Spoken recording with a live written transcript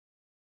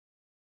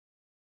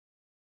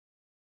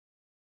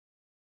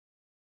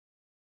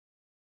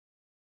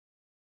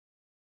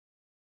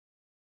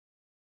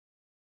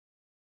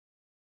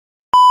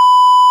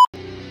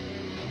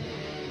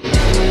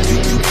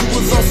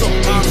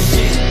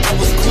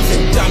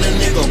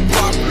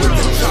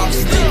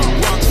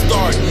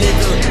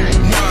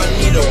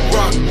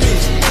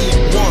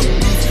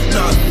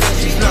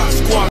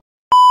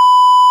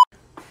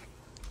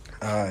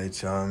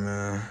Alright, y'all,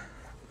 man.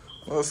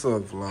 What's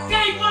up, vlog?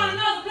 Okay, you want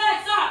another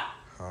black sock?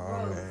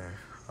 Oh, man.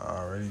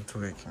 Already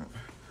tweaking.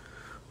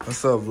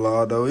 What's up,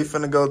 vlog, though? We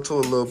finna go to a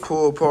little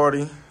pool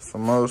party.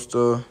 Some more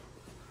stuff.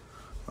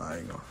 I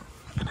ain't gonna.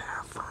 Finna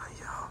have fun,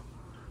 y'all.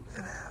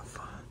 Finna have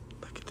fun.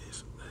 Look at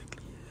this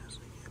ugly ass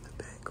in the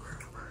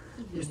background.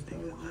 This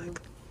nigga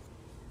ugly.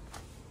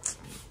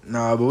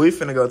 Nah, but we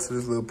finna go to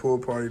this little pool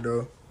party,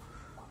 though.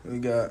 We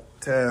got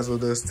Taz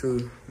with us,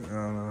 too. I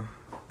don't know.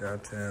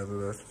 Got Taz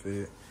with us,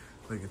 fit.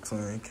 Look at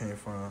Twin. He came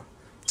from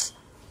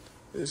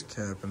this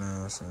capping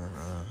ass.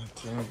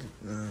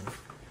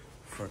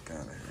 Fuck out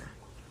of here.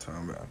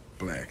 Talking about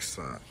black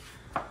sock.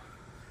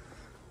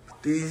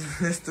 These,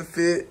 this the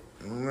fit.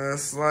 Little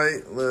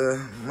slight, little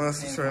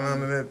muscle shirt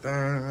under that thing,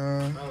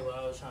 man. No, what I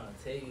was trying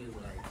to tell you is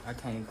like, I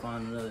can't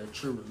find another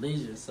true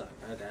religious sock.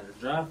 I got a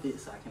dry fit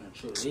sock and a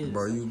true religious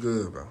Bro, sock. you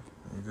good, bro.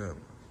 You good,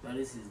 bro. Bro,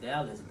 this is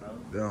Dallas, bro.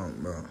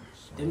 Don't, bro.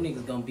 Them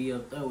niggas gonna be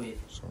up there with.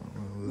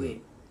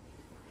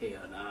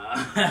 Hell nah.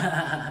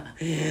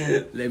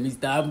 Let me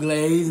stop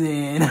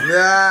glazing.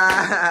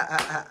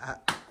 Yeah.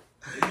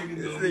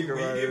 This nigga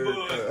right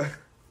here.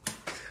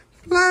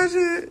 Flash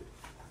it.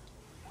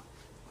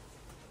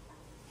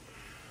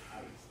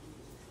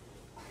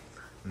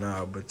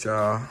 Nah, but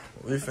y'all,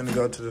 we finna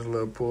go to this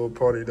little pool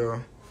party,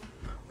 though.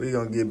 We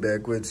gonna get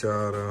back with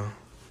y'all, though.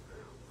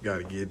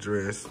 Gotta get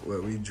dressed.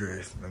 Well, we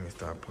dressed. Let me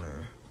stop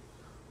playing.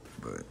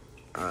 But,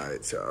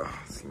 alright, y'all.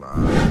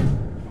 Slide.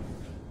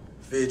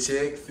 Fit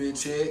check, fit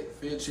check,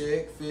 fit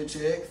check, fit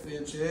check,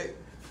 fit check,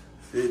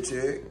 fit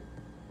check.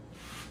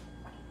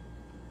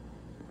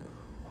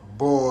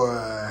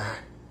 Boy.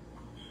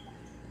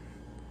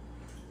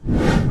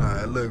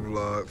 Alright, look,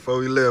 vlog. Before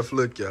we left,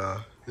 look,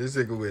 y'all. This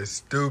nigga went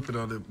stupid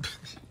on the...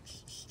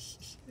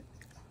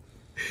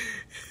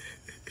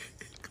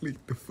 Click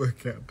the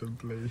fuck out the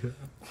play, y'all.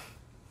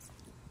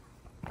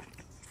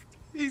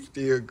 He's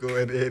still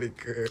going at it,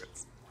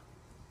 cuz.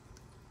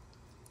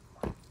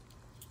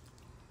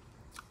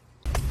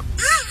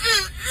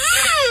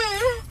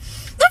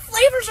 The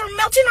flavors are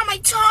melting on my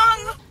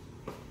tongue.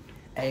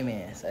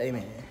 Amen.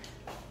 Amen.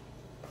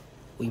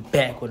 We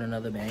back with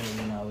another bang.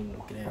 You know, we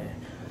looking at it.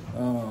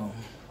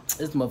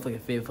 This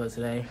motherfucking fit for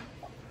today.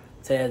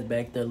 Taz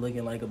back there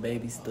looking like a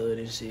baby stud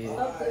and shit.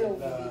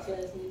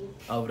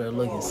 Over there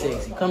looking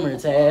sexy. Come here,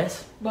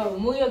 Taz. Bro,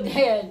 move your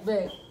dad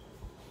back.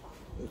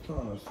 It's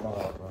trying to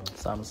slide, bro.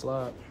 It's on the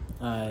slide.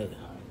 Alright.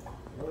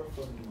 Where the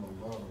fuck is my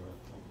bottle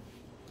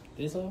at?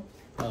 This one?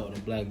 Oh, the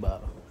black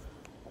bottle.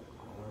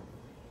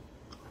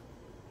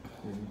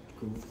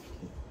 Cool.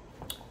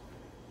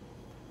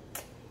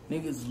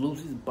 Niggas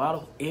lose his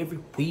bottle every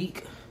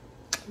week.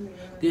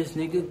 This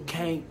nigga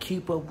can't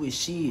keep up with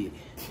shit.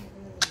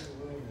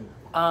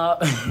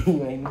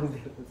 You ain't lose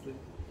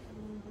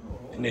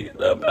that. Nigga,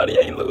 somebody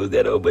ain't lose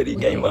that old, but he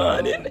came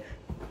on, didn't it?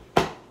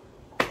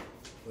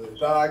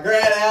 Thought I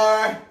grabbed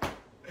hour.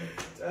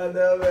 I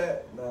know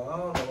that. No, I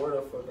don't know where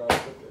the fuck I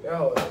put it. That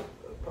was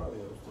probably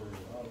upstairs.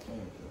 I don't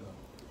think.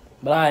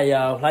 But alright,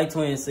 y'all. Like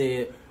Twin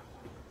said.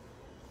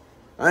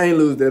 I ain't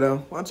lose that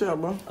though. Watch out,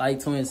 bro. Like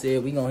Twin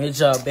said, we gonna hit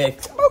y'all back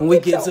when we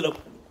get to the...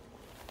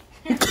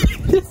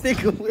 This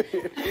nigga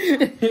weird.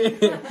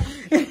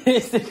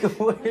 This nigga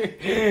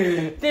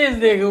weird. This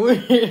nigga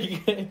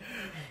weird.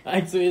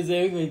 Like Twin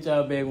said, we gonna hit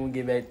y'all back when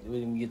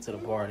we get to the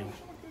party.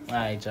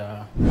 Alright,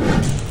 y'all.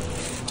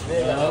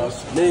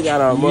 Nigga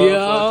got our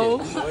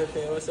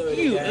motherfucking...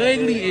 You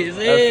ugly as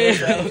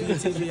hell.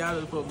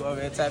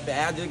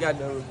 I just got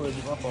done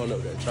recording my phone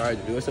up there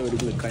charging. What's up with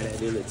the cut that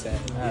little time?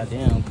 Ah,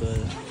 damn,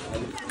 cuz.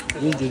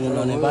 We just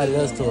done invited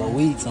us to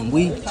some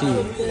weak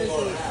shit.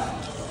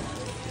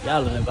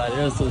 Y'all done invited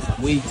us to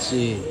some weak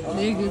shit.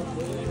 Nigga,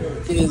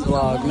 this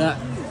vlog not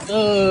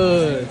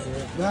good.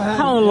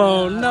 Hold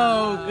on,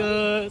 no,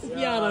 cuz.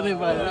 Y'all done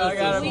invited us to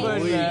some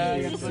weak shit.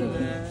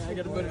 I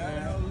got to put it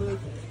down.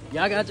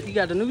 Y'all got you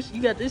got the new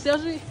you got this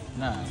shit?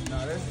 Nah,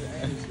 No, that's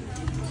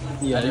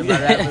the yeah.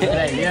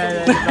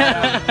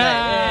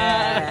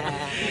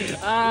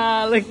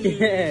 Ah, look at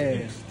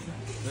that.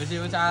 what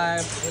y'all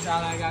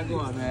got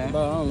going, man?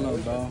 Bro, I don't know,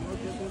 bro.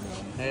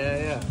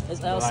 Yeah.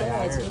 It's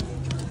outside too.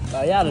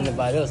 Y'all done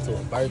invited us to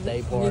a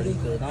birthday party,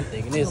 cause I'm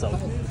thinking this an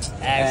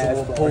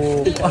actual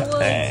pool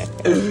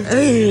party.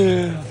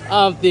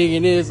 I'm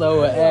thinking this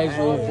whole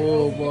actual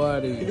pool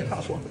party.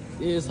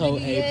 This whole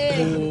a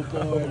pool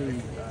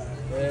party.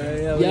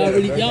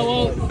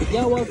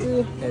 Y'all walk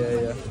through?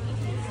 Yeah.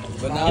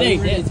 But now It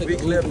ain't that. we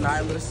clip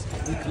Nylas.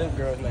 We clip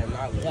girls named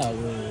Nylas. Y'all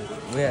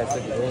would. We had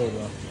took it over,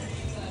 bro.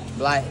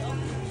 Like,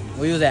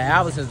 we was at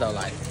Albertsons though,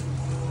 like.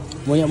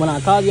 When I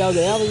called y'all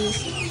the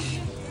Albertsons,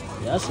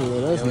 y'all should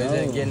let us We was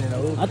just know. getting in the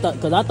Uber. I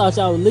thought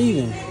y'all was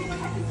leaving.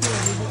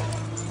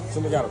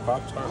 Somebody got a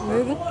pop tart.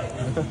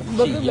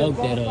 She yoked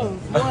that up.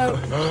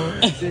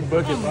 She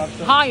bucket pop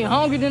tart. How you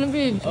hungry than a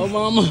bitch? Oh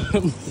mama.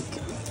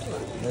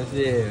 That's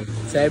it.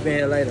 Tap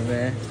in later,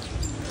 man.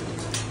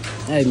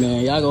 Hey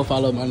man, y'all go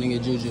follow my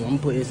nigga Juju. I'm gonna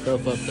put his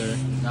stuff up there.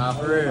 Nah,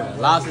 for real.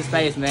 Lost in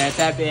space, man.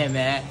 Tap in,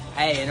 man.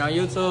 Hey, and on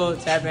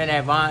YouTube, tap in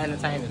at Vaughn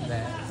Entertainment,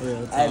 man.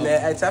 Real talk. Hey,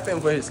 man. Hey, tap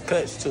in for his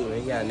cuts, too.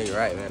 He got a nigga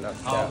right, man.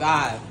 Oh,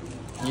 God.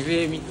 You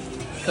feel me?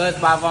 Cuts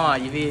by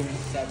Vaughn, you feel me?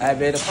 Hey,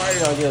 bitch, the party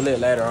gonna get lit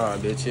later on,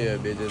 bitch. Chill,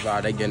 bitch. Just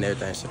vibe. They getting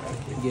everything shit.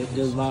 Get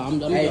just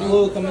vibe. Hey,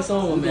 food coming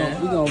soon,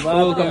 man. We gonna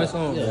vibe. Food coming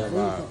soon,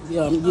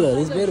 Yeah,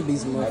 this better be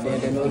some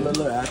motherfuckers.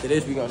 Look. After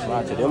this, we gonna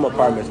spot to them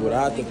apartments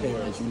without the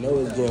parents. You know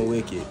it's getting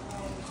wicked.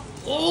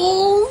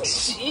 Oh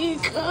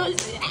shit, cuz.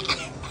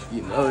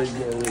 You know it's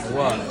getting wicked.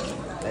 What?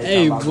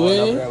 Hey,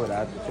 boy.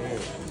 Without the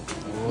parents.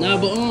 Nah,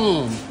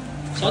 but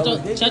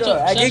shout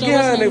out. Get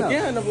her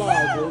in the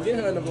vlog, bro. Get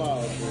her in the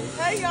vlog,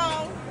 bro. Hey,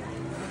 y'all.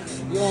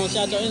 You want to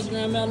shout your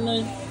Instagram out or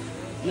nothing?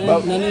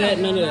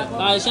 None of that. All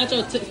right, shout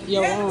your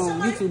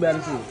YouTube out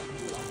and shit.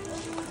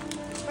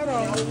 Hold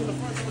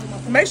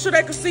on. Make sure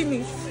they can see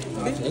me.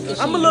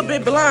 I'm a little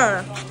bit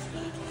blind.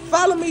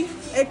 Follow me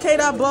at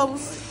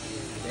K.Bubbles.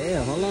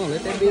 Damn, hold on.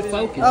 Let that be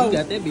focused. You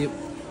got that be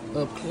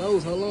up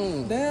close. Hold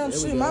on. Damn,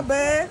 shit, my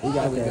bad. We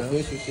got that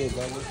official shit,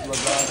 bro.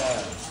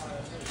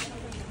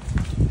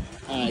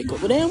 Alright, go.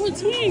 Well, damn, where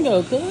Twin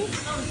go,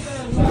 cuz?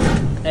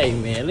 Hey,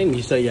 man, let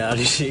me show y'all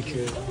this shit,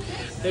 cuz.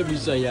 Let me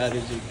show y'all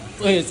this shit.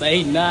 Twin say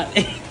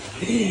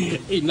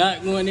he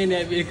not going in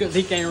that bitch because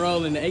he can't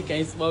roll in there. He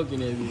can't smoke in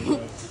that bitch, bro.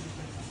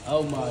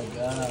 Oh, my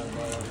God,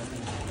 bro.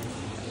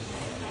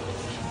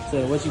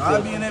 So, what you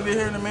I'll be in that bitch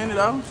here in a minute,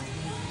 though.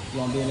 You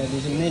gonna be in that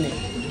bitch in a minute?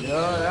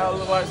 Yeah, that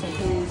look like some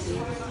cool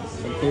shit.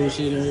 Some cool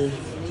shit in here.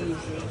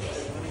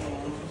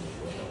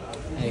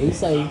 Hey,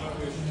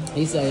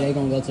 he say they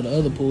gonna go to the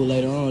other pool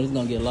later on. It's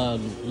gonna get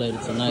loud later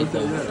tonight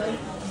though.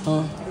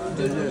 Huh?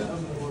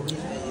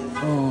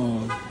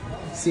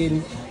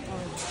 Sydney.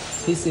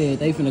 He said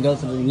they finna go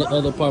to the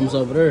other apartments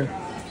over there.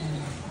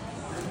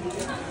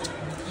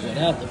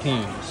 Without the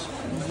parents.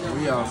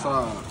 We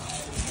outside.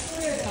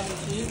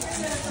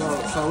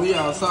 So we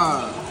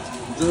outside.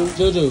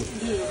 Juju. So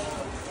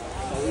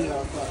we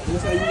outside. You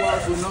say you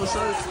walk with no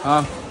shirt?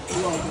 Huh?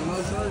 You walk with no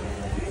shirt?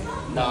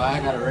 No, I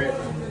got a red.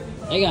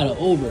 They got an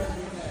Uber.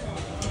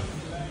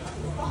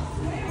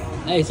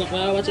 Hey,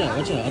 watch out.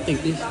 I think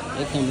they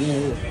coming in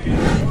here.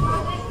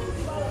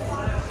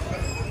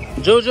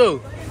 Juju.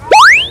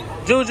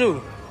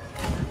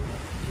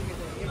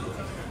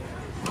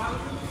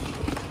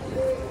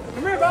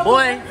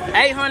 Boy,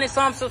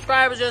 800-something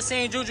subscribers just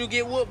seen Juju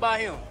get whooped by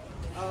him.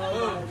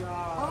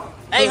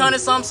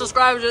 800-something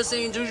subscribers just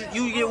seen Juju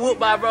you get whooped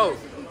by bro.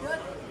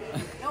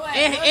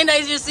 And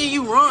they just see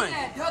you run.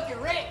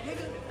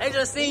 They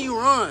just seen you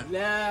run.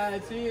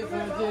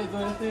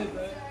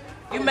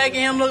 You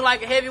making him look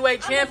like a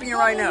heavyweight champion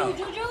right now.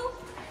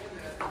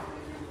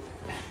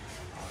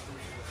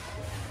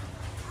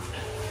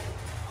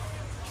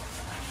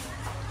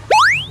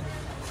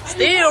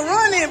 Still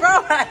running,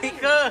 bro.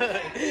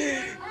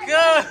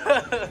 Good.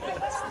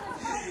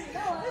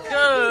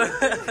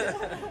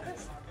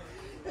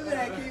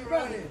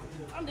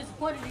 I'm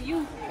disappointed in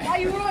you. Why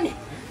you running?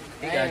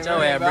 He got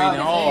your ass breathing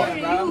hard.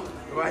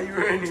 Why you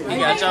running? He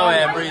got your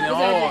ass breathing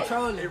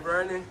hard. He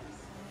running.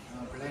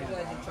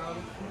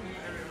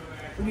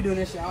 We be doing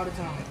this shit all the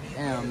time.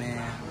 Damn,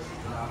 man.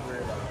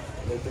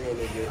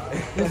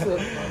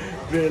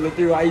 Look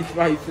through why you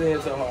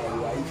saying so hard?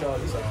 Why you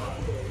trying so hard?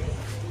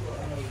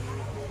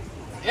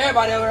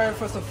 Everybody over there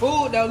for some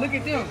food, though. Look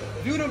at them.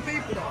 View them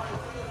people, though.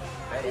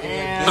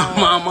 Damn.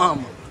 My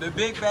mama. The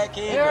Big Back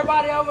Kingdom.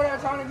 Everybody over there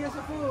trying to get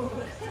some food.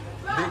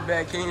 Big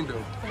Back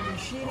Kingdom.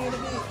 Shit in the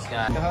bitch.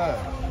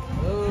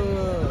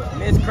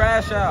 Miss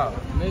Crash Out.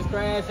 Miss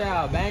Crash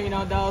Out. Banging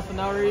on dogs for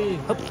no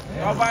reason.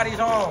 Nobody's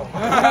home.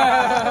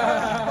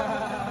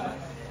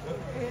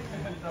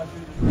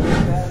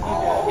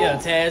 Yeah,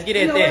 Taz, get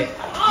at that.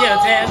 Yeah,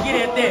 Taz, get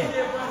at that.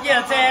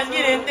 Yeah, Taz,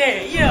 get at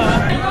that.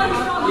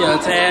 Yeah,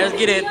 Taz,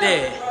 get at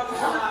that.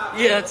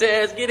 Yeah,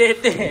 Taz, get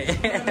at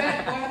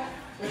that.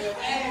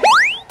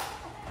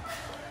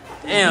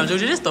 Damn,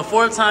 Juju, this the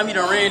 4th time you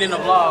done ran in the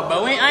vlog,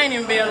 bro. I ain't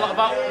even been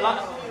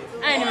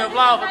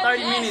vlog for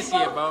 30 minutes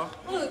yet, bro.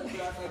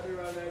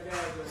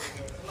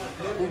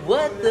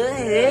 What the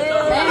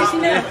hell? I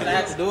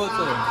had to do it to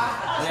him.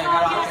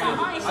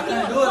 I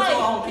couldn't do it to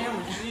him on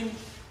camera, you see me?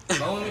 But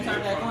when we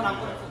turned that corner, I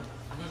put it to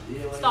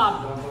him.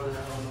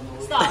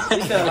 Stop.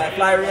 He said like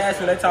fly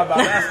reaction when they talk about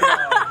basketball.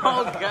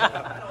 Oh,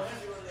 God.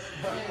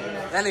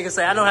 That nigga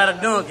say, I know how to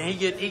dunk, and he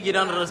get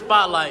under the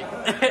spotlight. I know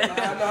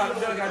how to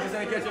dunk, I just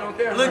ain't catch it on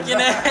camera. Looking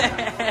at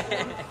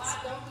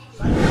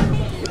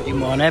you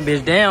mowing that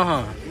bitch down,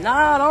 huh?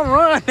 Nah, don't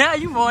run now.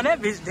 You mowing that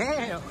bitch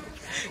down.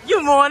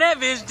 You mowing that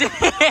bitch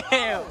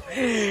down.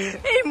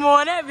 He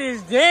mowing that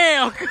bitch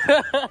down,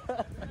 cuz.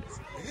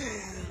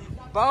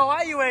 Bro,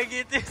 why you ain't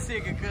get this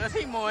nigga, cuz?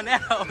 He mowing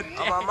that hoe down.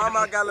 Oh, my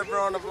mama got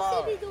LeBron on the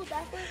vlog.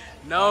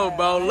 No,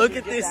 bro, look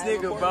at this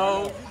nigga,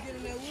 bro.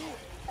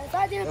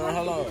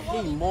 Hold on.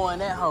 He mowing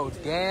that hoe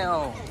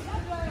down.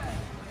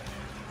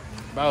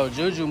 Bro,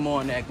 Juju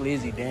mowing that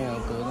glizzy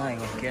down, cuz I ain't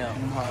gonna count.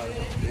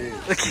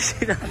 Look,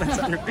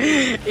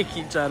 he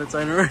keep trying to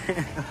turn around.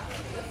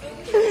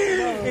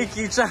 He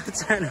keep trying to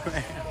turn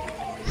around.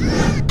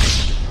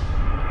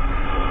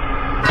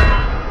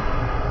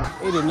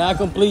 He did not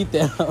complete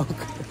that.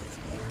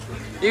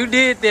 You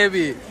did that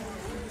bit.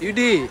 You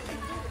did.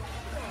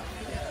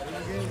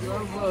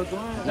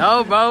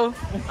 No, bro.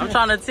 I'm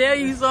trying to tell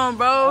you something,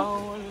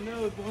 bro.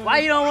 Why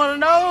you don't want to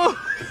know?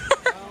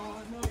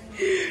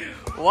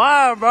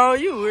 Why, bro?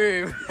 You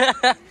weird.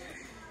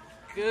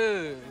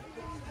 Good.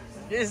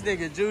 This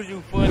nigga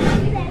Juju funny.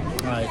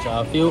 Alright,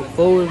 y'all.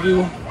 Full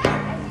review.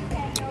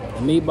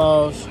 The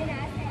meatballs.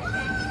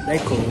 They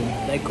cool.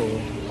 They cool.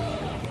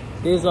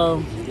 This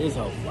hoe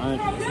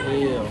burnt as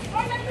hell.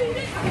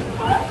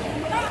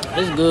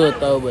 It's good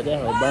though, but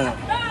that hoe burnt.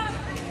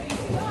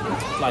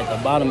 Like the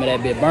bottom of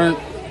that bit burnt.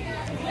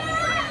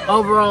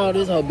 Overall,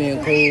 this hoe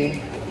being cool.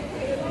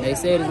 They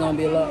said it's gonna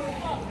be a lot.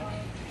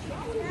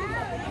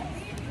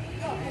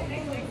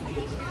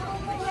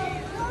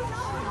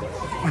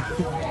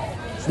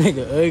 This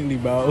nigga ugly,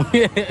 bro.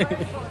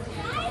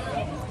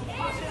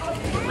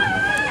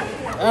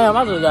 Damn, I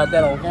just got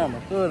that on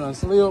camera. Good on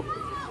slip.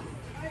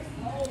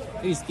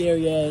 These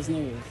scary ass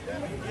niggas.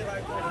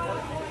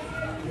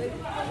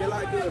 You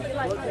like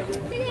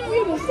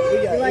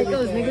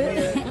those,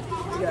 nigga? You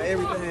got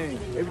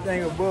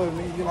everything above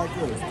me. Get like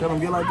this. Tell them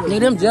get like this. Nigga,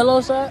 them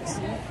Jello shots? I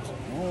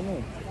don't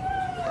know.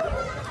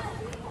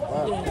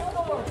 Wow.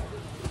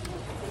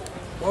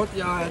 Both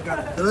y'all got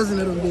a dozen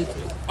of them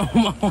bitches. Oh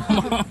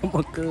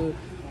my god.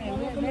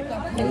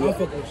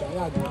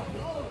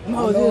 No,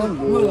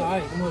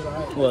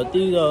 Well,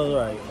 these are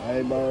right.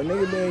 Hey, bro,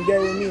 nigga being gay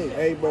with me.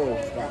 Hey, bro,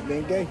 stop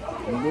being gay.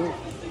 You good?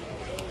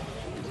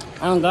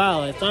 Oh God,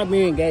 like, stop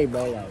being gay,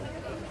 bro. Like,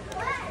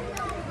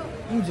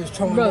 You just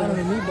throwing down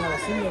on me, bro.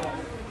 See ya.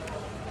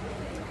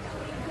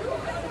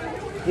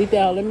 eat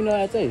that out, let me know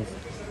how it tastes.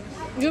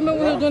 You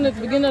remember we were doing it at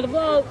the beginning of the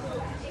vlog?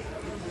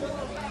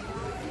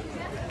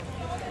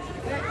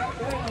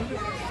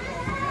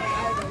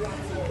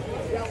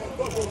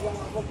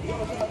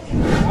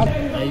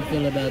 How you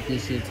feel about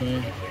this shit,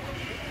 twin?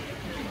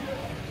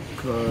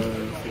 Cause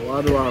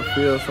why do I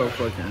feel so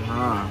fucking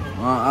high?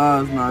 My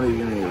eyes not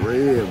even in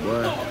red,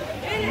 boy.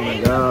 Oh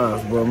my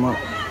gosh, bro. My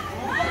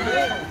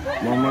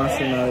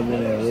shit not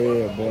even in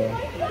red, boy.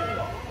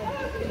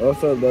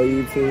 What's up, though,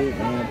 YouTube?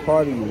 Man,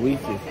 party weak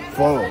as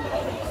fuck.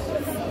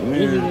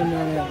 Usually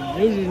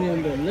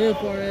Man, them the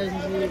lip or ass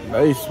and shit.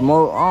 they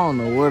smoke. I don't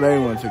know where they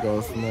went to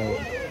go smoke.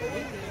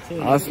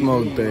 I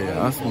smoked that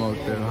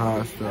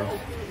hot stuff.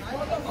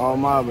 Oh,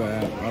 my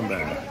bad.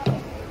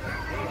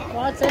 Well,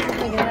 I take the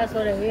thinking that's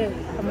where they is.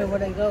 I mean, where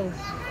they go.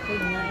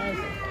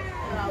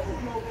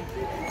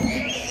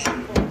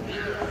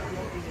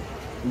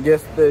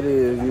 Yes, that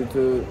is,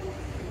 YouTube.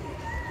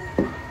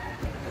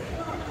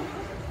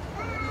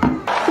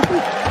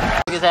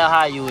 Look at how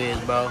high you is,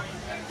 bro.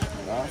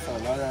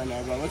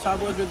 What y'all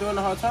boys been doing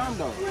the whole time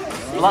though?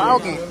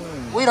 Like, okay,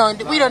 we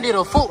done did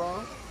a full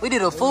review. We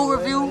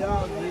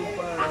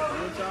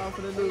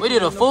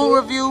did a full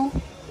review.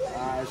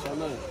 Alright, so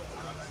look.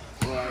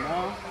 Right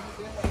now,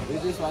 we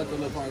just like the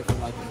little party for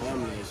like the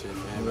family and shit,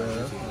 man.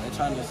 They're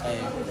trying to say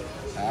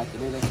after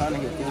this, they're trying to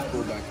get this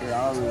pool back here.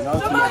 I don't really know too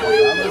much. I'm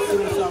gonna see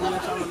what's up, I'm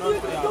trying to know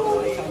for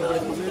y'all. They're trying to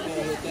get the living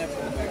and get that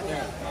pool back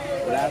there.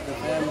 But after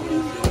family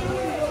and shit,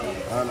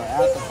 I don't know,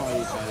 after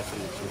party type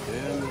shit, you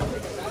feel me?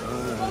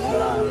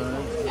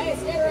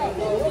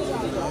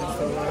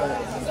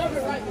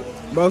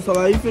 Bro, so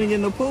like you finna get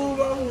in the pool,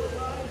 bro? I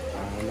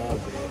don't know,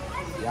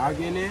 bro. Y'all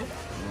getting in?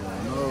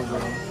 No, bro.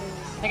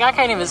 Nigga, I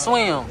can't even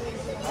swim.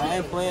 I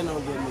ain't planning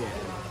on getting in.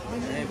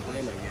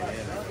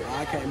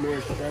 I can't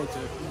mirror straight to.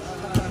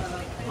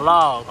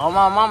 Vlog. Oh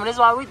my mama, this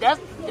why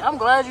I'm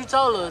glad you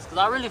told us, cause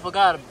I really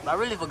forgot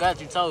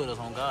you told us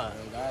on God.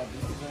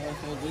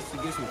 Just to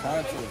get some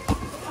content.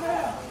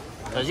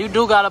 Cause you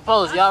do gotta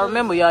post. Y'all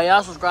remember,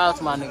 y'all subscribe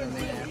to my nigga,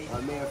 man.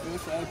 Man,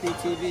 Official AP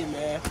TV,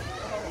 man.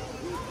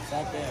 It's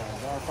out there.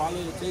 Bro,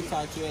 follow the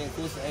TikTok channel,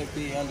 Official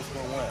AP_1,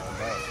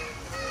 bro.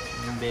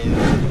 Baby.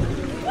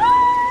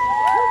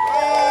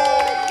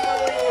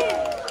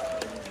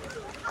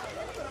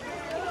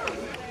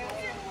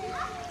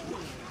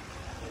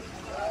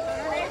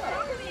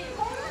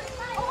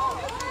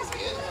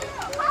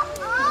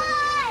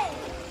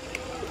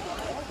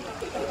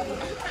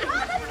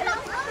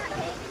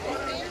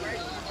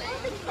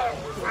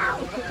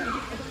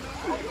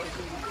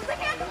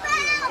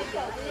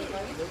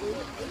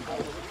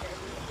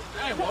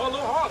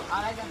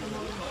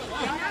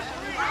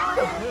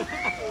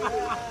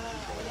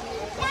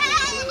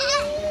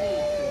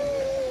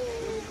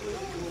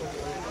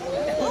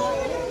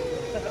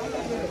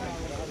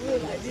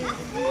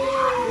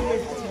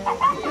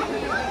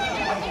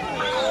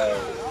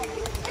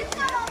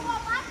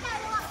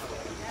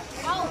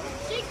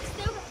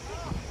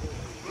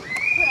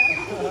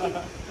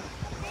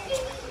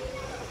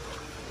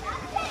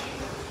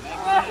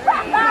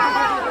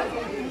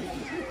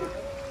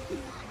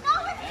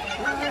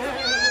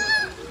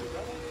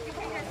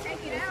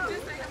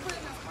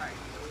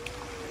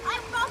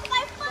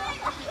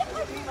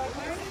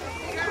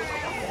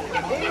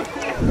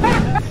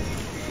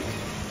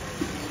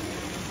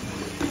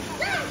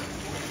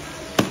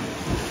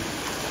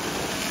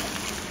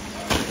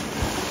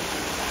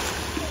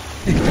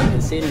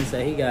 Sydney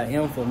said he got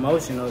M for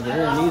motion over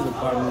here in these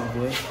apartments,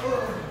 boy.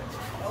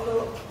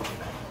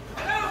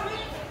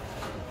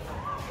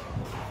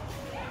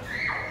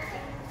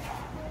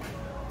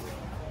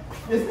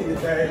 This nigga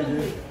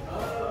dangerous.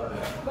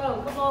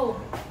 Bro, come on.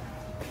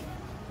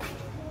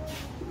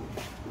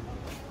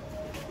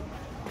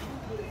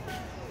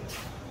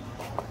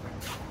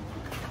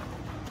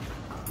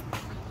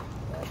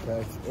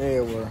 Packs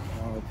everywhere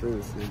all through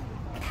the city.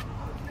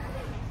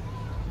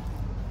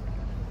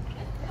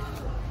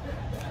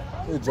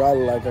 It dry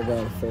like I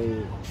got a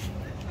fade.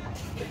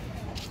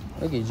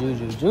 Look at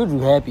Juju. Juju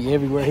happy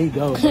everywhere he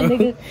go, bro.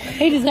 Nigga,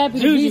 he just happy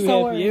to be Juju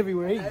somewhere. happy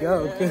everywhere he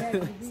go.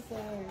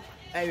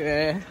 Hey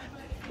man,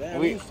 Damn,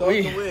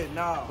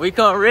 we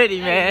come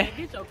ready, man.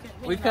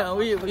 We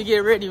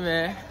get ready,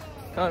 man.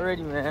 Come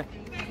ready, man.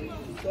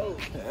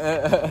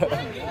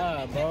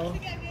 Yeah, bro.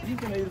 You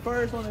can eat the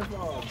first on this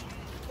phone.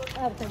 I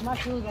have to take my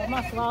shoes off,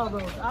 my slaw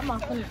bros. I'm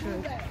not finished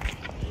with it.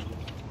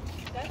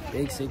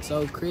 Big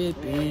 6-0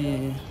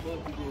 crippin'.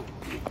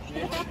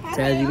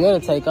 Taz, you gotta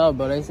take off,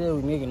 bro. They said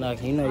we nigga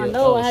knocking. You know I your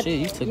know. oh shit.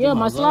 You took yeah, them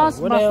my off. slaws,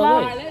 What my the hell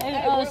slaws, that?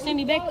 and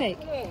Cindy backpack.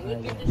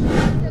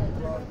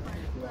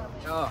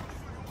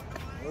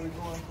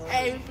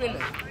 Hey, we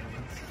finna.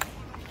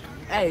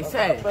 Hey,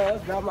 say.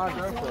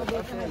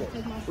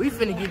 We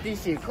finna get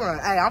this shit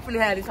crunk. Hey, I'm finna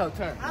have this whole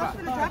turn. I'm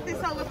finna drop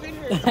this all up in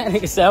here.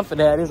 Nigga said I'm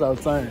finna have this whole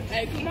turn.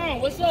 Hey, come on.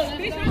 What's up?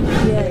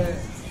 Yeah.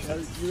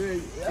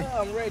 Yeah,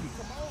 I'm ready.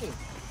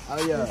 Oh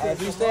yeah.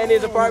 If you stay in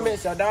this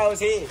apartment, your dog's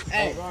here.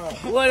 Hey,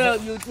 What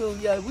up, YouTube?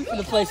 Yeah, we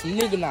finna play some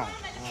nigga now.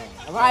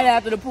 Right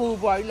after the pool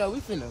party, you know, we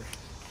finna.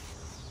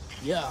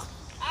 Yeah.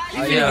 We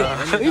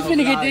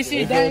finna get this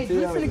shit done.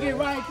 We finna get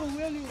right cool. We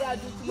don't even gotta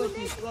do too much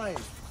explain.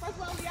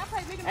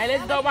 Hey,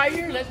 let's go right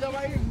here. Let's go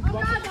right here. No,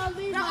 God don't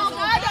leave. I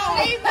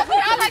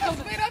like to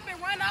split up and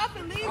run off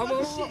and leave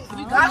us shit.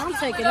 I'm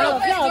taking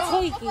off. Y'all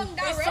tweaking.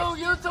 It's 2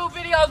 YouTube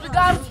videos. We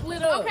gotta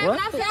split up. Okay, what?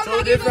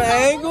 Two different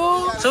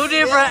angles. Two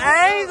different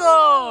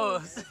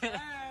angles.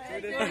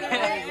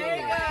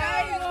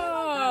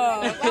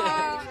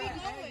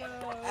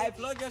 Hey,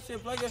 plug your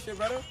shit,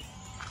 brother.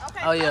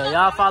 Oh yeah,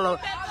 y'all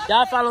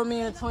follow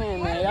me and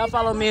Twin, man. Y'all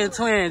follow me and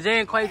Twin, Jay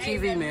and Quay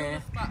TV,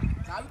 man.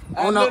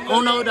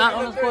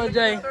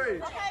 Uno._J.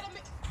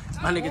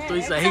 My nigga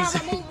 3 say he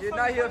said. You're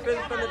not here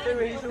fishing from the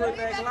theory. He should have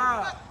that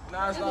cloud.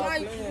 Nah, it's not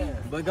playing.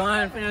 But go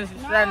ahead and finish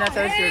sliding that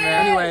shit,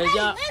 man. Anyways,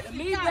 y'all. The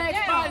meat bag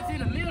spot is in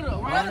the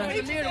middle. Right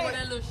in the middle where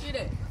that little shit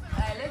at.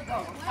 Hey,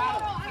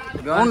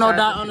 let's go.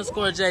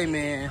 Uno._J,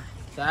 man.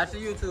 Shout out to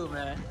YouTube,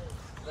 man.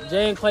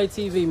 Jay and Quay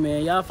TV,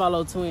 man. Y'all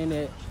follow Twin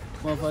at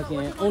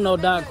motherfucking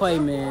Uno.Quay,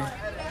 man.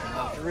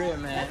 For real,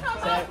 man.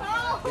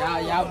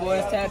 Y'all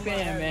boys tap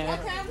in, man.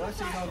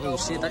 Oh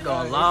shit, that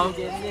go low.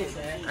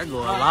 That go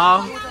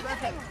low.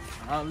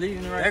 I'm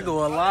leaving right. That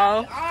go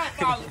low. You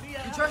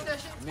trust that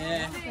shit?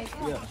 Man,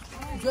 yeah.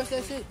 You trust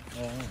that shit?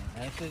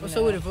 What's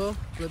up with it, fool?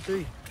 Look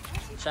 3.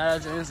 Shout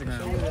out to Instagram.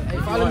 Hey,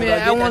 follow me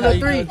at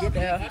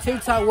I1Look3.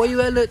 TikTok, where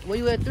you at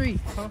 3?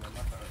 Huh?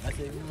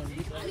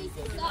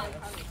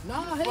 No,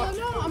 hell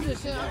no. I'm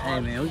just saying. Hey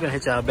man, we gonna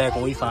hit y'all back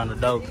when we find the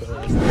dope.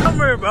 Come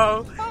here,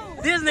 bro.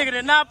 This nigga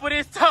did not put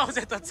his toes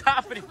at the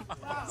top of the Okay,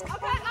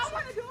 I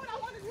want to do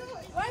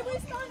it. Wait, we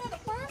starting at the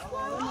first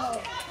one?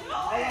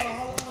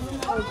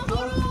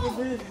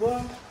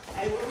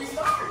 Hey, where we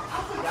start?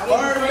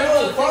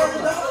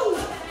 Burn those.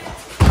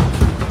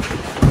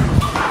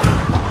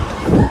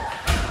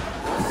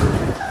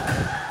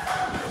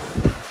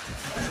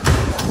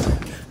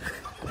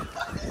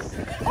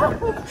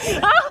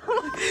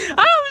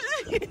 Oh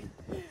shit!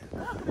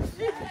 Oh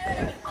shit!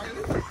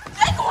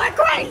 They going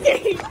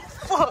crazy!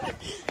 Fuck!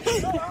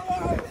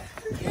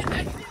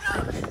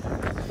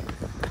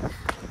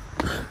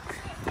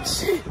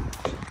 Shit!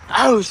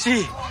 Oh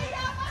shit!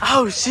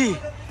 Oh shit!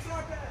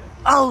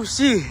 Oh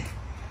shit!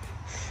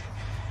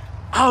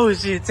 Oh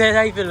shit! Ted,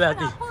 how you feel about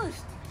this?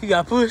 You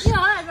got pushed? Yeah,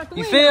 I got the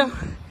You win. feel?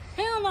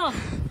 Hell no.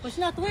 But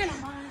she not the winner,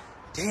 man.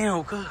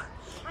 Damn, cuz.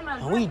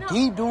 We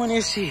deep doing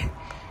this shit.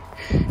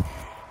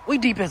 We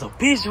deep as a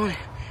bitch doing it.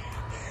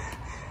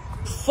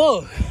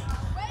 Fuck. Wait,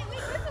 we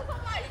missing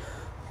somebody.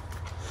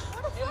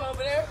 Him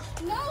over there?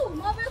 No,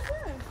 my best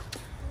friend.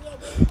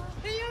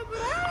 He over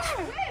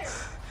there.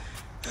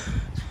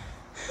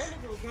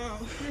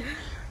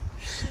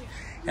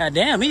 God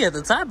damn, he at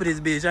the top of this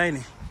bitch, ain't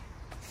he?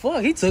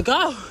 Fuck, he took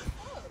off.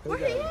 Where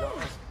he at?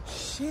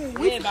 Shit.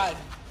 Everybody.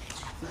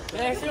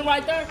 That's him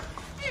right there.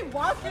 He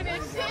walking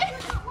and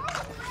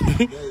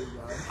shit.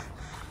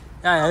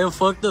 Yeah, they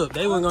fucked up.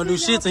 They wasn't gonna do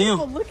shit to him.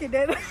 Look at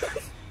that. Yeah, I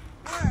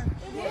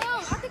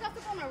think I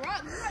took on a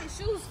rock. My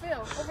shoes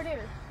fell over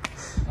there.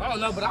 I don't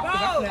know, but I think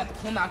I'm gonna have to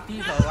come out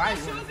these hoes. I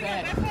ain't really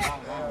fast.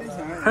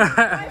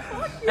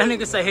 That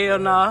nigga say hell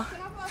nah.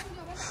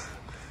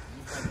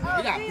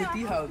 You gotta put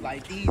these hoes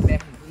like these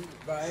back in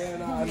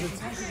the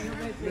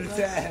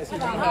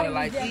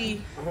like these.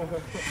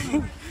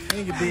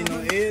 Nigga beating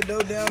on Ed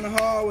though down the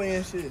hallway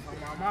and shit.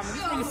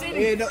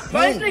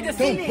 This nigga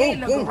see me in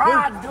the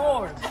garage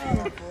door.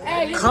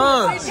 Hey, this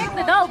nigga see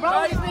the door,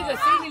 bro. This nigga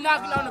see me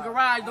knocking on the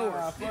garage door.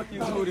 Fuck you,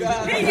 booty.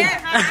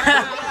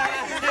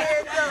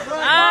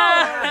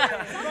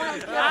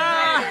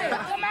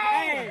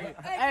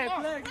 Hey,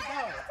 plug it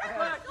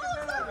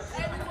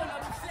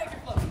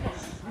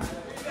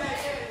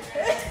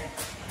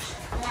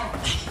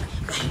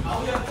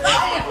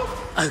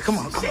Come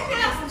on. She's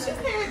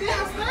staying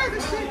downstairs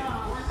and shit.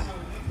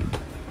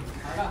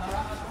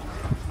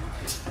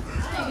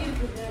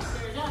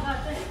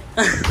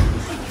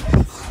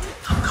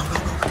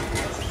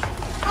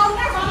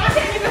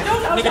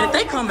 Nigga, did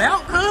they come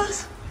out,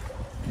 cuz?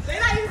 They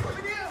not even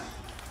coming down.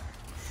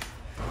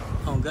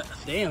 Oh, God.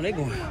 Damn, they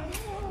going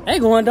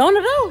down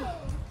the door.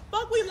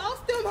 Fuck, we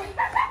lost them.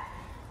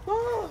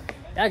 Oh.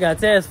 I got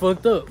Taz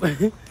fucked up.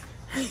 We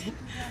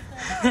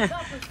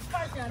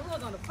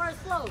was on the first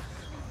floor.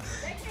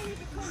 They can't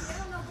even come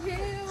down over here.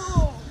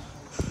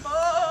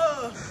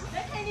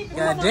 They can't even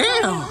God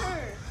damn.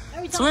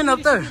 Every time Twin we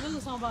up there.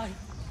 lose somebody.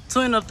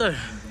 Twin up there.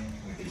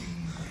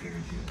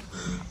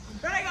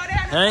 There they go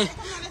down. Hey.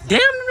 Damn,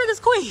 them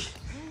niggas quick.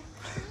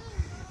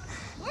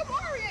 Where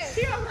Mari at?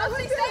 She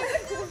over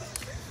there.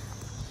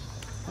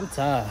 I'm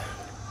tired.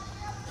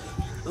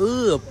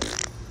 Ugh.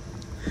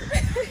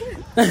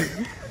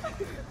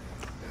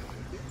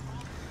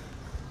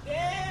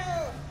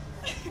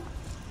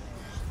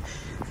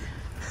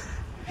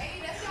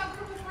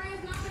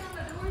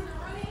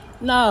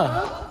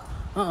 Nah.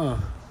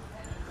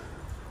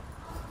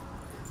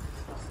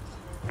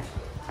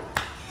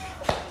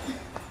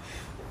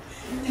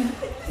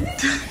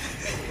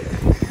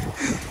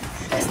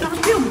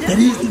 That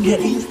is the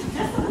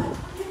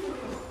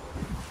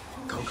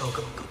Go.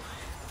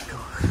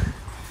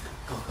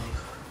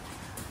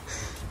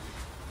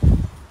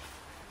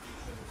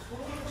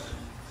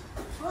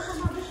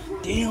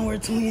 Damn, we're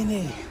twin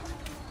in.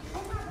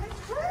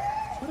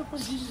 What the fuck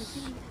did you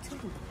see?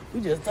 We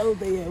just told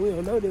they we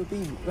don't know them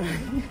people.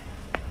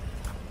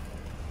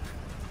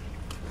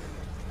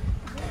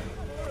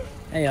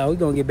 Hey y'all, we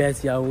gonna get back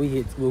to y'all when we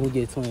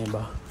get twin,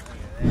 bro.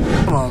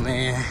 Come on,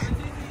 man.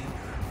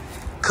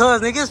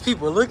 Cuz niggas,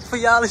 people looking for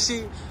y'all and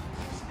shit.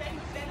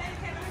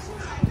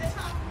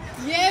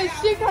 Yeah,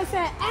 she gonna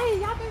say, hey,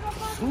 y'all think I'm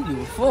fucking? Who give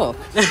a fuck?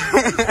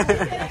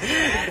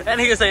 That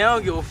nigga say I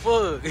don't give a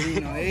fuck. You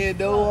know, Ed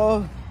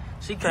though.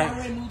 She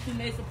came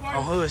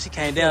on hood. She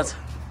came down.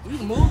 We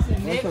moving,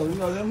 nigga. You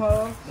know them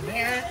hoes? The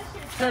Baron.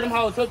 Turn them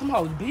hoes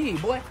big,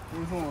 boy.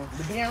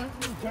 The Baron.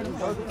 Turn them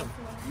hoes up.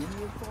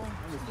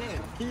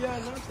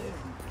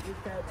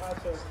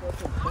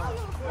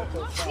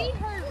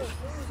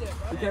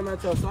 You came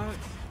out your side?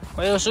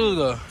 Where your shoes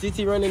go?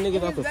 GT running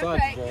niggas off the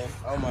side, bro.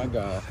 Oh my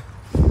god.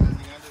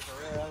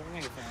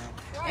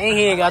 Ain't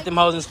he ain't got them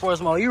hoes in sports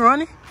mode. You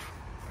running?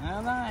 I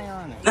ain't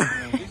running.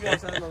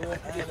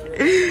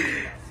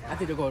 I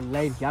think they're going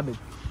late. Y'all been.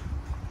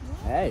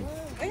 Hey.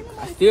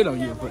 I still don't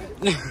give a fuck.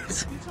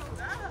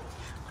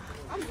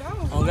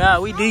 Oh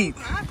God, we deep.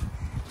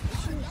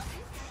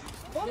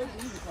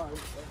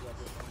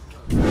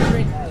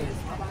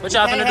 What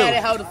y'all finna do?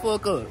 Hold the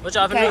fuck up. What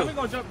y'all finna do? We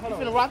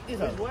finna rock this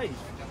up. Everybody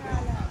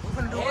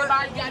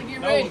gotta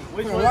get ready.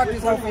 We finna rock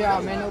this up for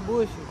y'all, man. No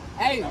bullshit.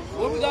 Hey,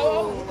 where we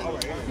go?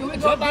 We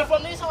jump out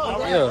from this hole.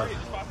 Yeah.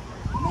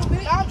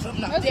 I'm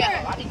jumping out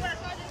there. I need to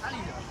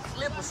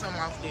slip or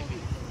something off this bitch.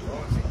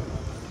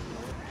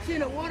 She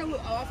in the water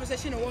with, officer said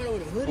she in the water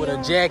with a hoodie With a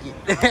on. jacket.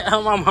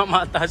 My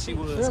mama thought she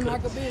was. Swim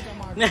like a bitch on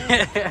my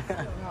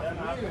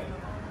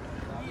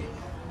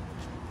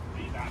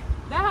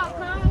That how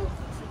come?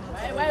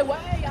 Wait,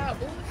 y'all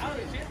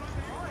bullshit.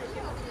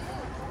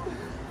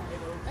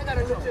 They got a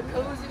little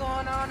jacuzzi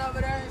going on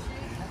over there and shit.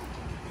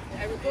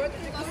 Hey, record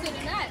this. Go sit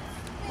in that.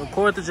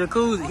 Record the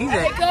jacuzzi. He's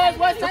Hey, at. cuz,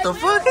 what's What the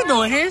fuck? He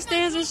doing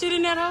handstands and shit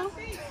in that hole?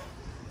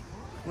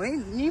 We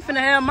ain't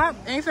finna have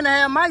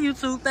my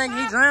YouTube thinking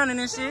he drowning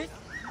and shit.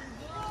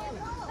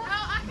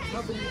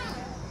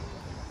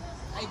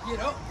 Hey, get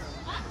up.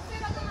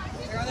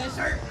 Check out that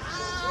shirt.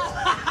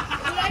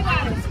 They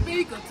got a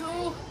speaker,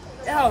 too.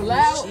 That hoe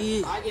loud.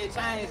 Shit. I get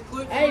changed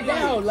quick. Hey, that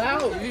hoe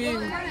loud.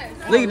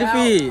 Look at the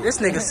feed. This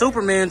nigga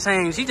Superman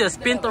changed. He just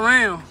spent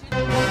around.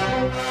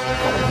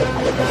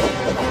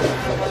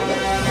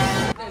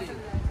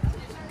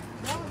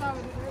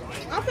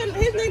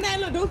 His nickname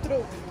Lil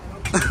Doo-Doo.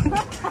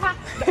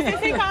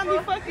 He call me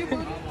fucking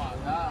booty.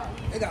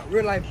 They got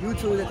real life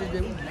YouTubers at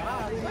this bitch.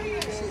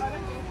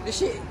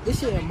 This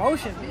shit in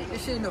motion, man.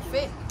 This shit in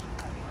effect.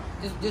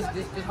 Just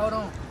hold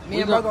on.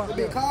 Me and bro gonna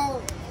be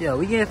called. Yeah,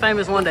 we getting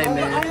famous one day,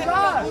 man. Oh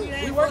God,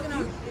 we working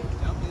on it.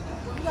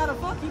 You got a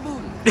fucky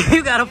booty.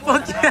 You gotta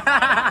fuck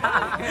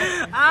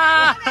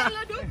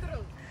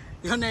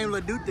you. Your name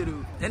Lil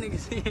Doo-Doo. That nigga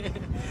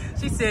said,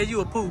 she said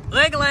you a poop.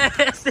 Ugly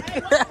ass.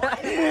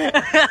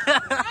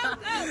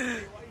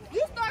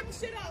 You starting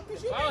shit out,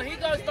 cause you. Oh, he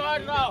gonna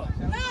start it off.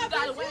 Nah, You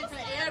gotta wait till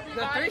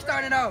everybody. The 3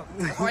 started out.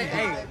 Oh,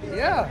 hey,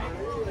 yeah.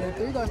 The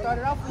 3 gonna start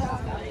it off for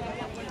y'all.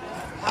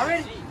 Y'all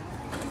ready? You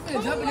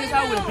finna jump in this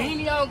house with a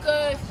beanie on,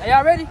 cuz. Are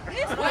y'all ready?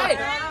 Wait.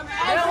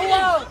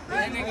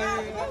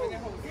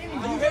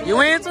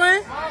 You in,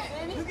 twin?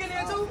 You getting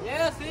in too?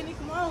 Yeah, Sydney,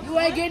 come on. You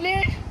ain't getting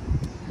in?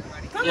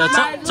 Yo,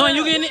 twin,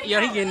 you getting in?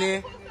 Yeah, he getting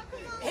in.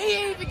 He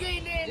ain't even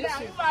getting in now.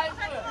 You might as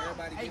well.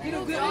 Hey, get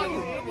him good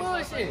angle. Good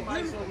bullshit. It's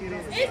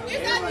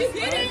not you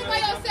get in by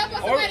yourself or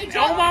somebody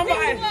Oh, my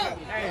mind.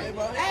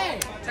 Hey.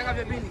 Take off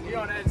your beanie. You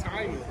on that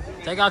time.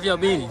 Take off your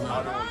beanie.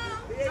 Hold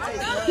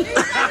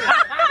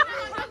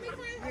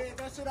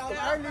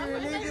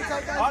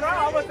on,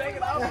 I'm gonna take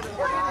it off.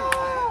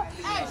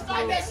 Hey,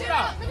 start that shit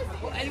off.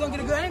 Hey, you gonna get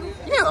a good angle?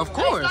 Yeah, of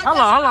course. Hold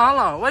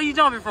on. Where you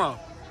jumping from?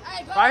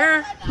 Right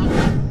here?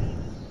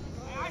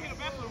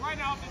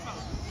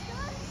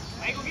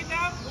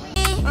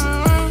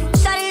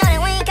 Shawty know that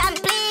we ain't got me,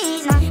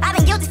 please, no. I've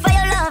been guilty for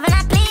your love and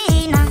I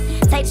plead, no.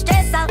 Take the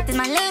stress out, this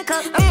my link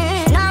up.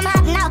 No, I'm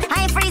hopping out,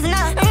 I ain't freezing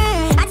up.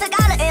 I took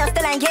all the L,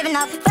 still ain't giving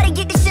up. For to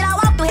get this shit, I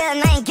walk through here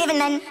and I ain't giving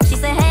nothing. She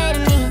said, hey to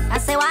me, I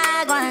say,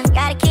 why going?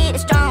 Gotta keep it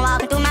strong,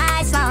 walking through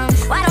my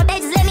slums. Why don't they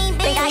just let me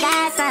think I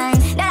got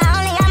signs? That I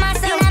only got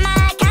myself, not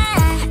my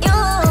kind.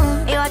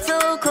 You are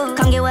too cool.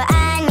 Come get what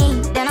I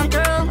need, then I'm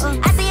through.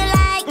 I see you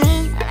like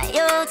me, I like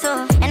you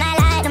too. And I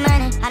like the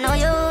money, I know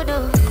you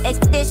do.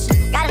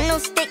 Expedition, got a new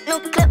stick, new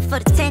clip for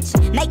the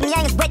tension. Make me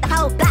youngest break the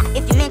whole block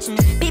if you mention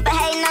me. People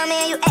hating on me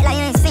and you act like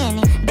you ain't seeing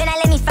it. Then I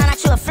let me find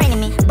out you a friend of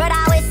me. But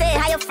I always said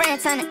how your friend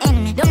turn to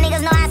enemy. Them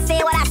niggas know I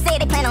said what I said,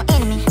 they plan on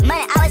enemy.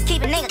 Money always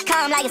keep a nigga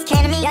calm like it's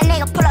candy me. Young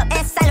nigga pull up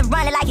and sell and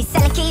run it like he's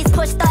selling keys.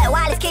 Push start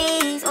wireless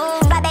keys.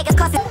 Fly back and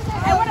cuss it.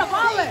 Hey, where the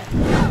ball at?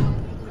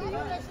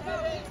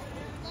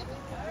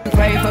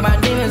 Pray for my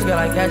demons, girl,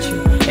 I got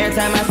you. Every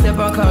time I step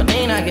on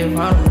codeine, I get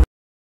vulnerable.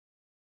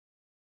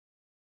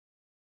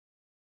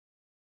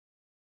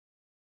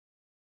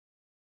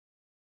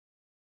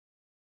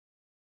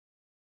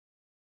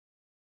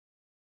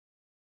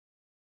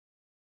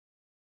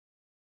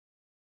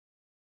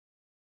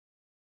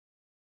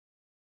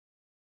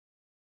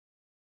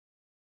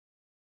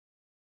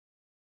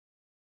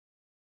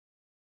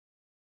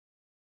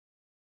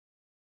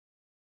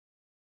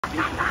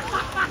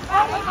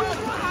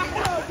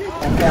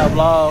 Yeah,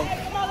 vlog.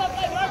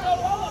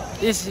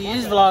 This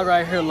vlog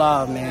right here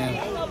live, man.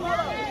 Vlog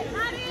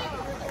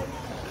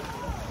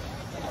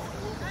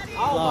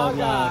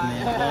live,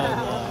 man. Vlog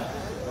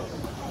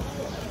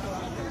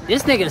live.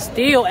 This nigga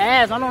still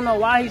ass. I don't know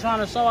why he's trying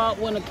to show out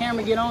when the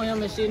camera get on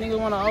him and shit. Niggas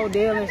want to hold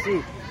deal and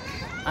shit.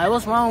 Alright,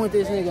 what's wrong with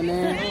this nigga,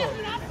 man?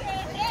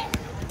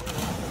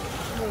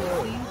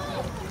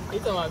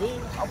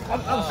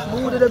 I'm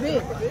smooth it a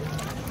bit.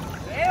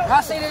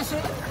 I see this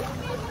shit.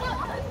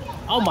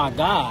 Oh my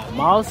God,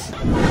 Moss.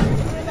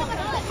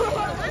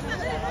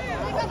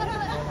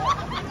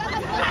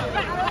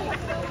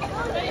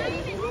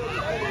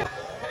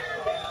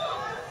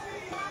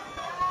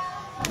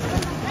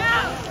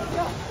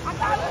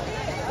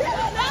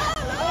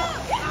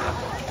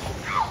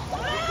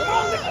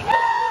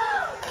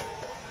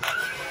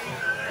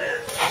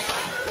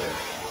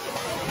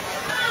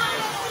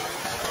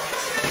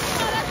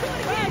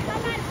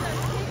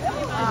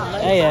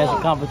 They has a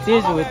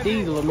competition with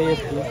these little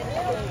messages.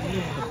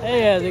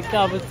 They has a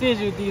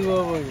competition with these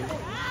motherfuckers.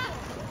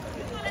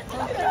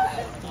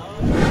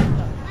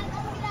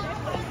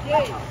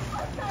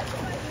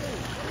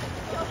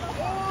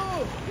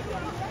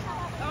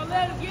 Don't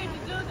let him get you,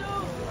 Juju.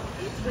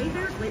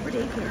 Wayfair's Labor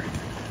Day clearance.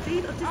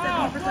 Save up to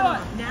 70%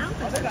 off now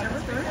until September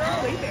 3rd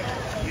at Wayfair.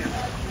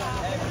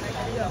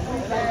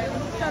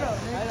 Shut up,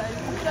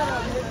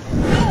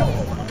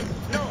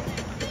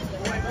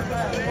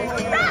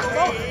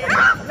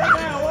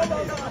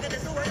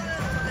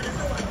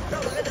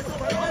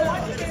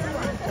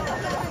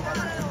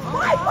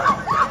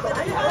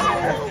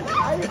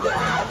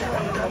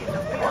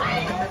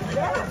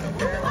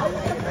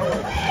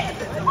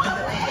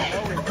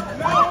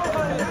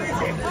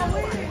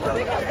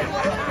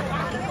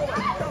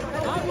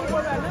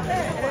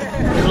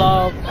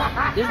 Vlog.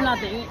 This not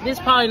the end. This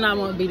probably not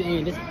gonna be the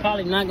end. This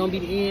probably not gonna be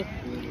the end.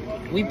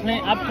 We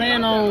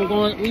plan on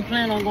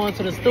going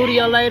to the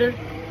studio later.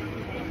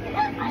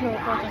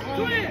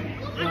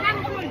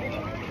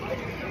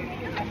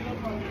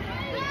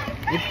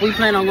 We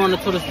plan on going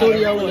to the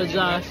studio with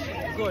Josh.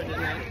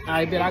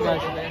 Alright, bet I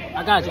got you, man.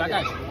 I got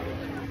you.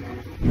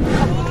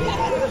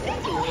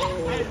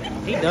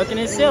 He ducking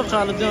himself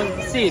trying to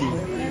dunk Sydney.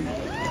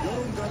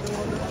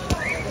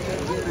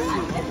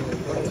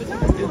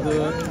 You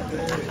good.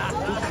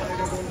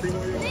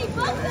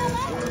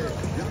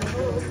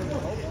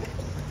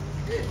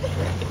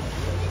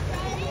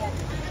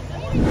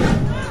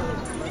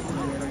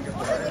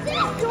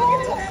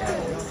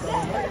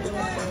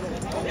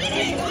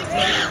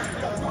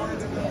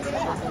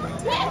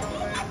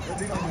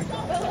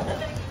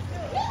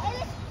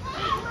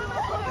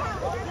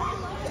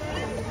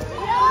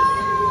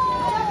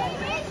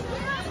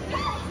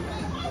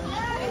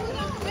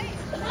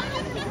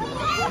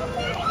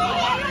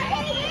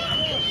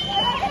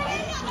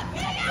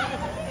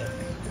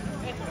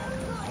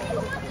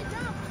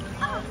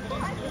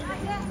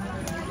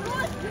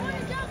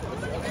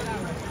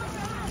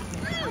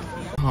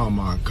 Oh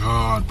my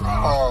God, bro.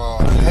 Oh,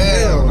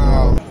 hell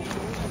no.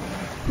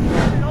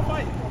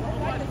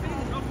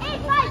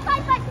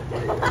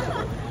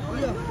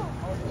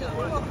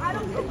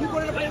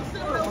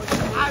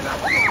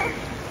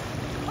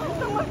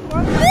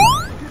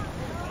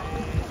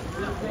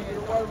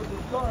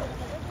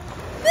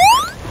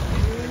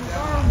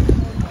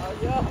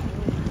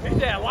 It's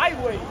that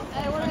lightweight.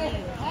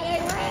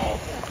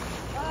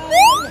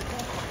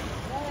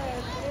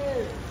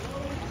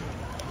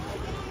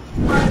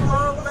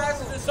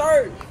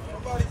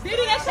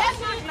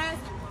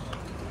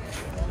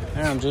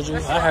 Damn, Juju.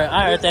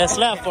 I heard that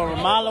slap from a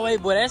mile away,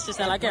 boy. That shit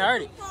sound like it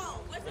hurt it.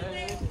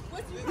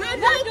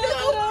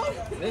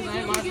 This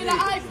ain't my shit.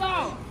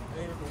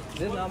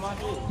 This not my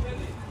shit.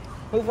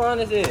 Who phone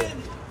this is?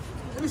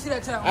 Let me see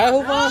that towel. Hey,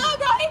 who phone? Oh,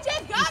 bro, he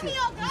just got me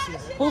on God.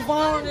 Who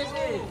phone this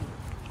is?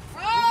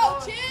 Oh,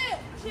 chill.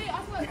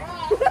 I swear.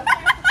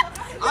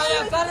 Oh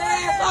yeah, turn that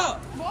ass up.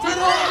 Turn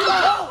that ass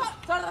up.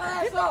 Turn that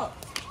ass up.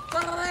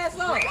 Turn that ass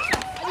up.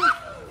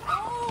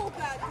 Oh,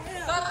 goddamn.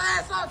 Turn that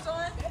ass up,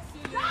 son.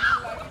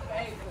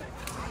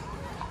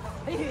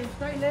 He hit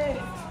straight leg.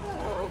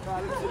 Oh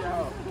God, let's see that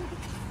hoe.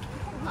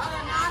 I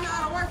know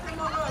how to work them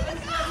on up.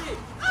 Let's see that shit.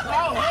 Oh,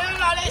 hell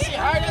no, that shit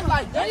hurt. It's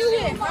like that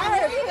shit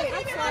hurt.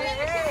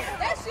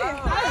 That shit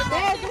hurt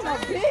bad than a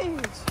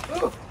bitch.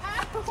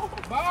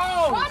 Bro,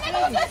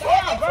 Nigga just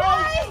hit me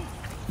twice.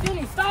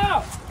 Jenny,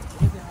 stop.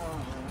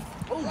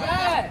 Oh,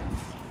 bad.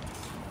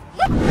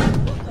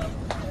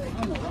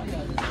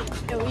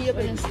 Yo, we up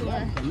in the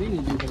store.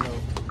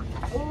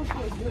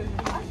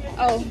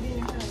 Oh.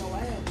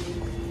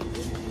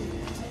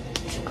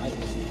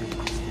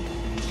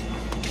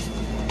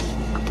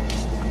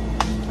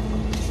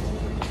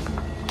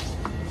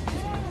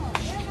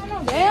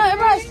 Damn,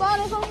 everybody's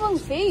sliding on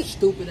someone's feet.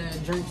 Stupid ass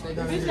drinks they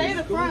got in Stay in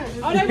the front.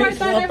 Oh, they right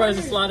there. One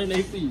person sliding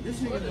their feet. This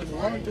nigga just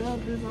right there.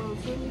 This on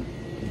silly.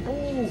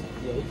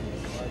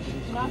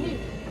 Not here.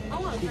 I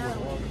want to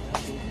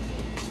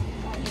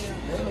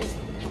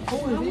Who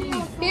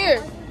is he?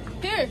 Here.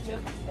 Here.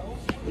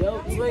 Yo,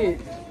 wait.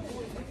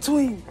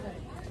 Twin.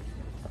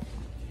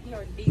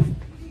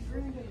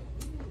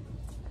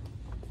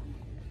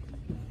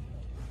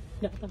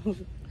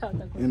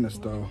 In the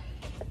store.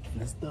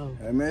 Let's go.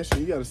 Hey man,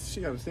 she gotta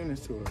send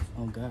this to us.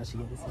 Oh God, she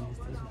got to send this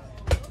to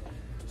us.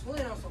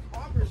 Twin on some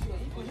popper shit.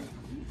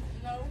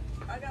 No,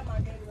 I got my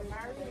game with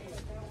Mary.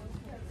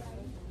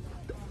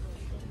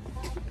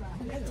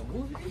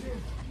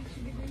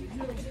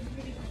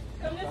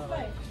 Come this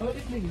way. Oh,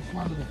 this nigga's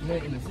finding the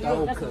blood in the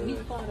stove. That's what he's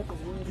flying up a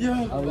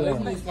Yeah. Oh, This yeah.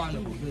 nigga's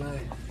finding the blood.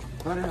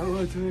 What the hell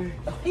was it?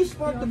 He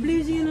sparked the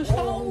blizzy in the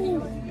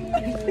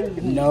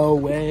stove. No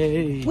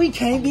way. We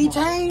can't be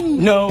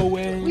tamed. No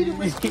way. We the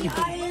risky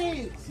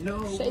lions.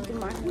 No. shaking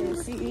my head.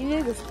 See, you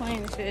niggas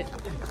playing shit.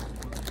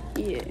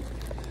 Yeah.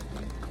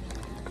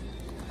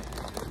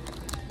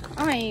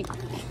 I ain't.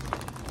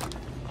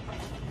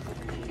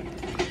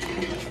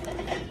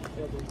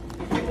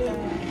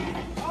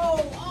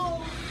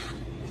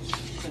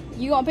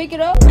 You gonna pick it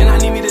up? And I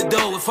need me to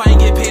do. If I ain't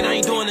get paid, I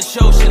ain't doing the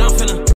show. Shit, I'm finna.